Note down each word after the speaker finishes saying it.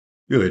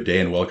Good day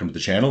and welcome to the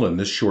channel. In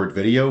this short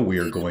video, we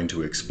are going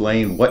to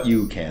explain what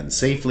you can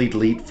safely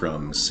delete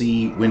from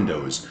C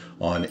Windows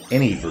on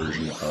any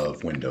version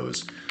of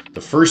Windows.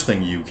 The first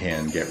thing you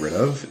can get rid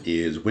of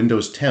is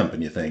Windows Temp,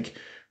 and you think,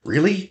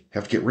 really?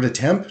 Have to get rid of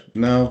Temp?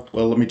 No,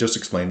 well, let me just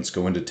explain. Let's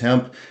go into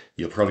Temp.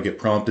 You'll probably get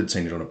prompted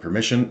saying you don't have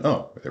permission.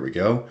 Oh, there we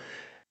go.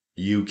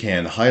 You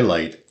can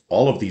highlight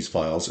all of these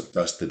files and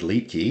press the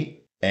delete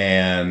key,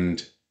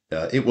 and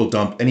it will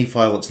dump any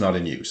file that's not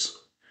in use.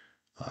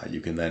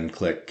 You can then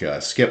click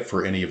skip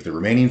for any of the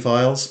remaining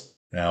files.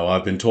 Now,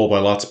 I've been told by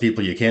lots of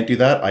people you can't do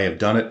that. I have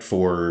done it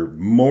for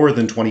more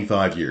than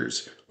 25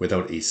 years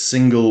without a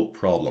single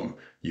problem.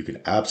 You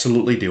can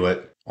absolutely do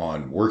it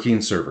on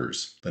working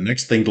servers. The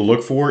next thing to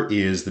look for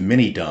is the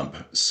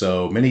MiniDump.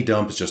 So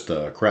MiniDump is just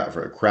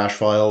for crash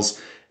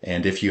files.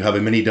 And if you have a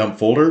MiniDump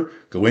folder,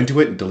 go into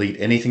it and delete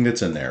anything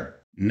that's in there.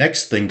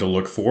 Next thing to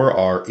look for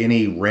are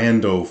any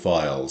rando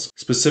files.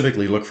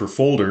 Specifically, look for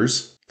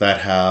folders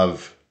that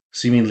have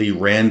seemingly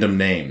random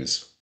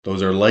names.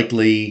 Those are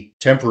likely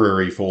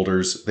temporary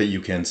folders that you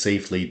can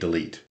safely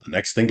delete. The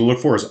next thing to look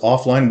for is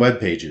offline web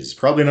pages.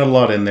 Probably not a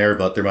lot in there,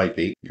 but there might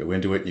be. Go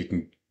into it and you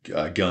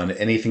can gun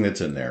anything that's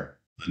in there.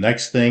 The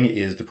next thing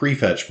is the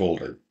Prefetch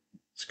folder.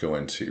 Let's go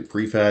into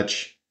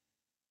Prefetch,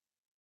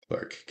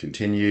 click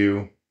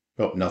continue.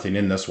 Oh, nothing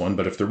in this one,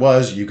 but if there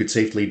was, you could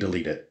safely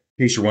delete it.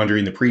 In case you're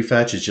wondering, the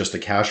Prefetch is just a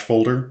cache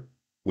folder,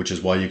 which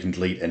is why you can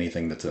delete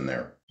anything that's in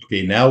there.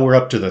 Okay, now we're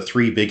up to the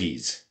three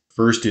biggies.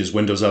 First is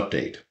Windows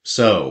Update.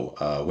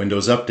 So,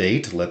 Windows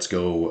Update, let's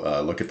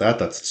go look at that.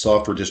 That's the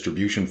software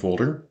distribution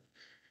folder.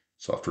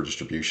 Software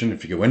distribution.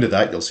 If you go into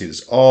that, you'll see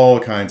there's all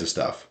kinds of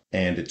stuff.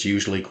 And it's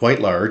usually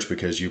quite large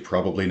because you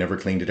probably never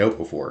cleaned it out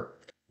before.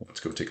 Let's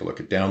go take a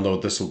look at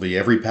download. This will be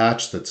every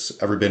patch that's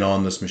ever been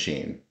on this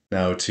machine.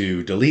 Now,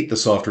 to delete the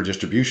software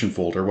distribution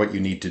folder, what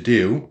you need to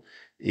do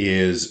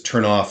is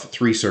turn off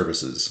three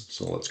services.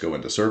 So let's go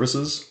into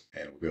services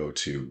and we'll go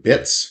to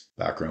bits,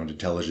 background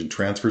intelligent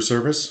transfer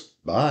service.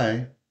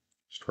 Bye.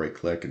 Just right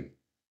click and,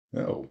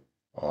 oh,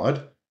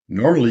 odd.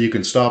 Normally you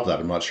can stop that.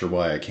 I'm not sure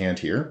why I can't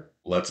here.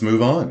 Let's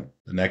move on.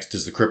 The next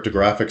is the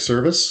cryptographic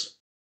service.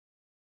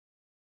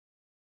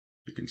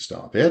 You can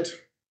stop it.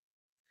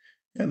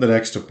 And the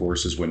next, of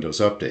course, is Windows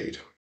Update.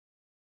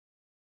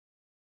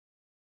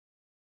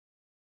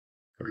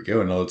 There we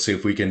go. And now let's see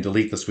if we can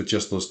delete this with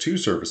just those two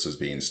services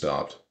being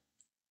stopped.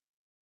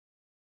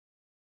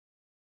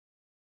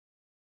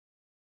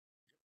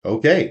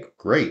 Okay,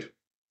 great.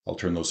 I'll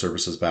turn those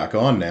services back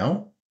on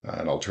now,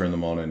 and I'll turn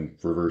them on in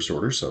reverse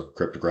order. So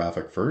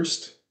cryptographic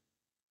first.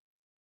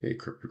 Okay,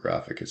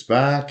 cryptographic is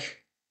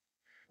back.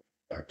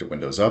 Back to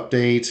Windows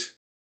Update.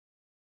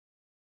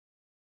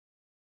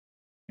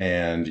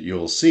 And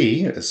you'll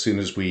see, as soon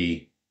as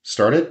we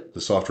start it,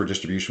 the software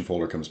distribution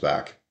folder comes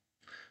back.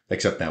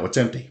 Except now it's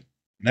empty.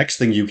 Next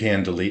thing you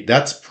can delete,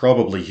 that's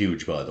probably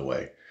huge, by the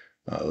way.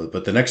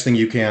 But the next thing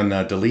you can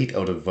delete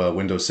out of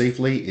Windows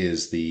safely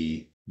is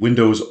the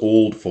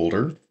Windows.OLD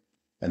folder.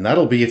 And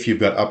that'll be if you've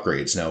got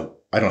upgrades. Now,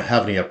 I don't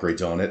have any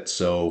upgrades on it,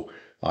 so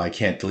I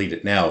can't delete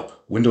it now.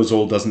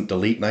 Windows.OLD doesn't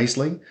delete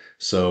nicely,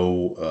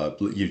 so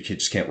you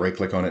just can't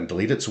right-click on it and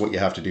delete it. So what you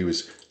have to do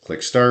is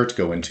click Start,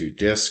 go into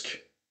Disk,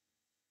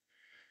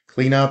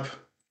 Cleanup,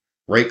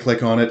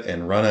 right-click on it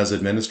and run as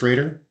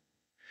administrator,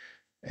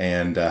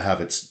 and have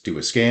it do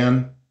a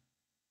scan.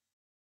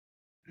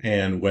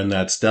 And when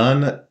that's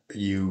done,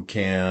 you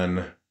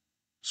can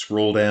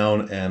scroll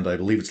down, and I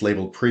believe it's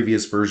labeled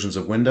Previous Versions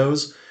of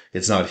Windows.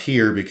 It's not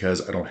here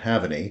because I don't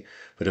have any,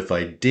 but if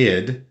I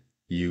did,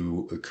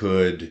 you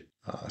could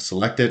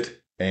select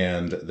it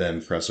and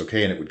then press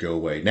OK and it would go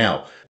away.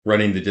 Now,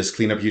 running the disk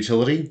cleanup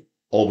utility,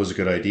 always a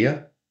good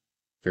idea.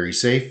 Very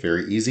safe,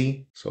 very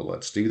easy. So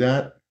let's do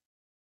that.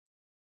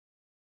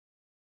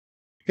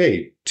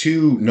 Okay,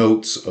 two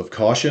notes of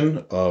caution.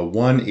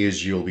 One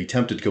is you'll be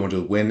tempted to go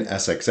into the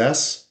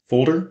WinSXS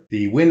folder.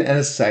 The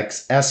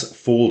WinSXS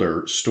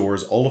folder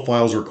stores all the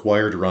files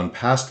required to run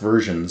past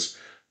versions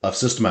of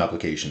system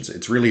applications.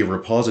 It's really a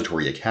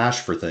repository, a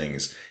cache for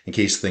things in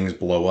case things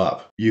blow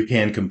up. You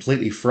can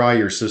completely fry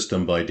your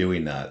system by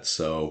doing that,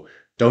 so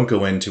don't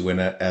go into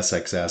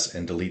WinSXS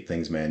and delete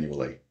things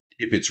manually.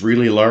 If it's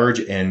really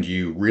large and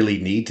you really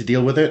need to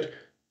deal with it,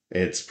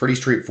 it's pretty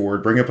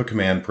straightforward. Bring up a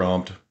command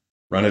prompt,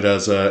 run it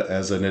as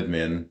an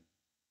admin.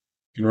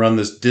 You can run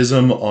this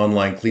DISM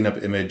online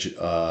cleanup image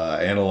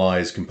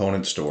analyze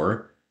component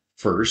store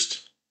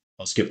first.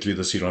 I'll skip through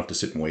this so you don't have to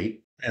sit and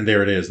wait. And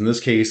there it is. In this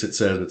case, it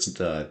says it's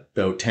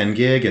about 10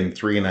 gig and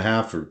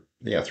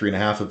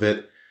 3.5 of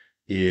it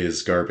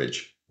is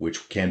garbage,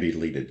 which can be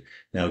deleted.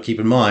 Now, keep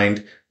in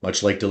mind,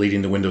 much like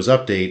deleting the Windows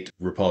Update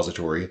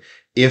repository,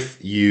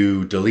 if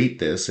you delete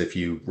this, if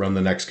you run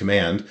the next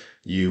command,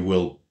 you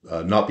will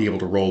not be able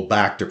to roll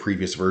back to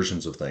previous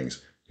versions of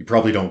things. You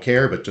probably don't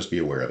care, but just be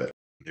aware of it.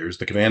 There's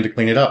the command to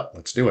clean it up.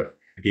 Let's do it.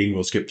 Again,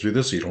 we'll skip through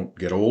this so you don't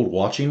get old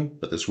watching,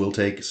 but this will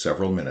take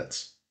several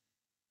minutes.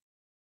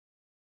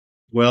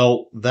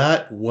 Well,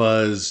 that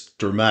was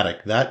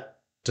dramatic. That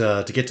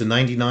to get to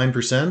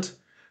 99%,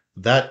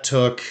 that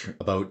took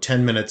about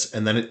 10 minutes,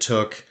 and then it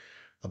took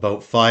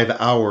about 5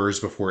 hours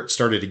before it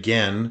started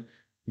again,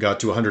 got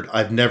to 100.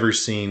 I've never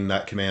seen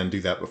that command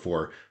do that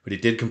before, but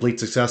it did complete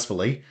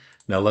successfully.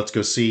 Now let's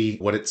go see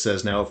what it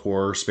says now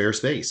for spare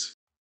space.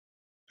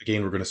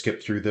 Again, we're going to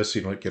skip through this so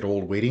you don't get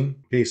old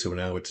waiting. Okay, so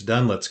now it's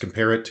done. Let's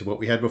compare it to what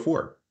we had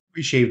before.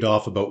 We shaved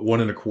off about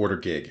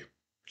 1.25 gig,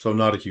 so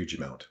not a huge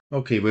amount.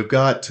 Okay, we've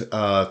got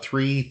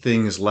 3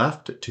 things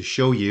left to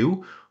show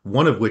you,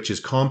 one of which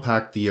is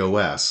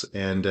CompactOS,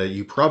 and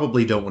you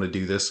probably don't want to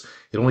do this.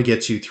 It only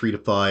gets you 3 to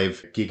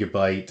 5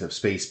 gigabyte of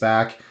space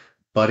back,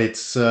 but it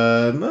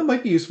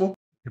might be useful.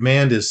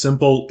 Command is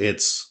simple.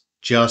 It's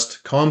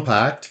just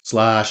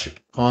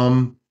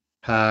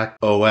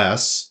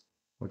compact/CompactOS.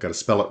 I've got to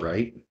spell it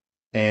right.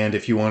 And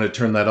if you want to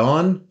turn that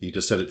on, you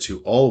just set it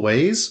to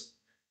always.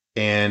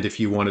 And if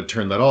you want to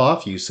turn that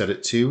off, you set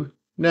it to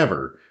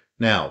never.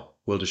 Now,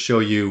 we'll just show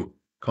you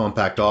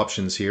compact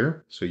options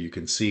here so you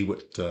can see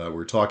what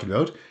we're talking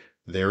about.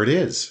 There it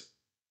is.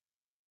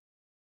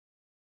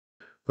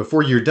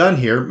 Before you're done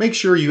here, make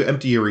sure you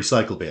empty your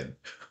recycle bin,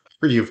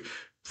 or you've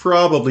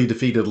probably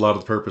defeated a lot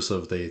of the purpose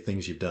of the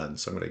things you've done.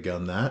 So I'm going to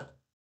gun that.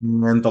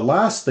 And the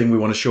last thing we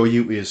want to show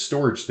you is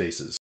storage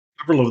spaces.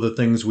 Several of the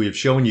things we have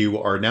shown you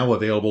are now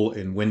available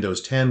in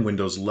Windows 10,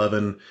 Windows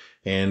 11,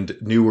 and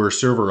newer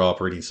server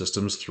operating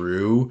systems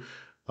through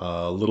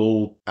a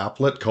little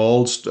applet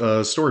called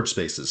storage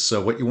spaces.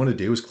 So what you want to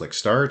do is click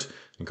Start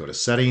and go to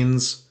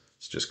Settings.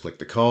 So just click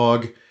the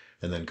cog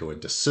and then go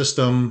into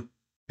System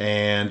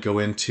and go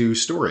into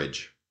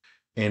Storage.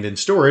 And in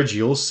Storage,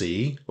 you'll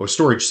see, or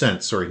Storage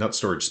Sense, sorry, not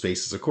Storage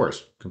Spaces, of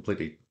course,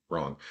 completely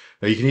wrong.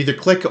 Now you can either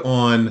click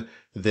on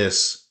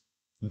this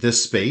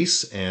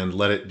space and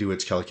let it do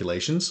its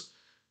calculations.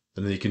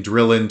 And then you can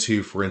drill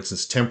into, for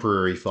instance,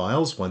 temporary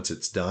files once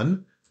it's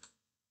done.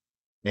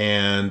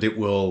 And it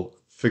will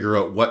figure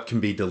out what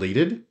can be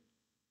deleted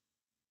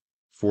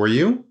for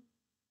you.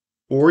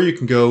 Or you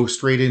can go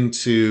straight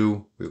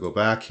into, we'll go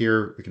back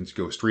here, we can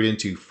go straight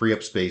into free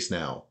up space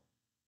now.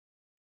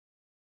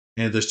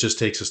 And this just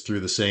takes us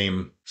through the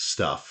same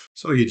stuff.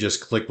 So you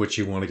just click what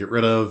you want to get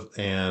rid of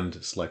and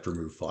select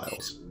remove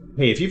files.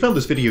 Hey, if you found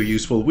this video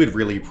useful, we'd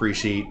really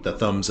appreciate the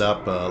thumbs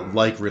up.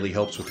 Like really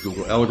helps with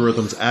Google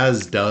algorithms,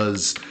 as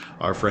does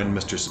our friend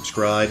Mr.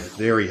 Subscribe.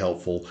 Very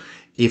helpful.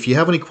 If you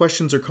have any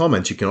questions or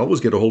comments, you can always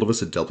get a hold of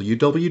us at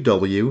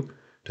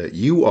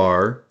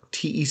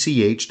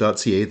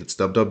www.urtech.ca. That's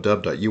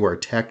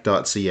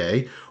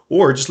www.urtech.ca.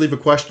 Or just leave a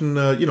question,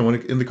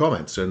 in the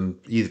comments. And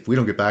if we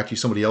don't get back to you,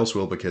 somebody else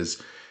will,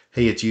 because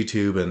hey, it's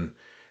YouTube and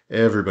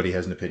everybody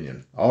has an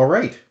opinion. All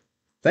right.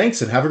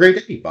 Thanks and have a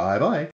great day. Bye-bye.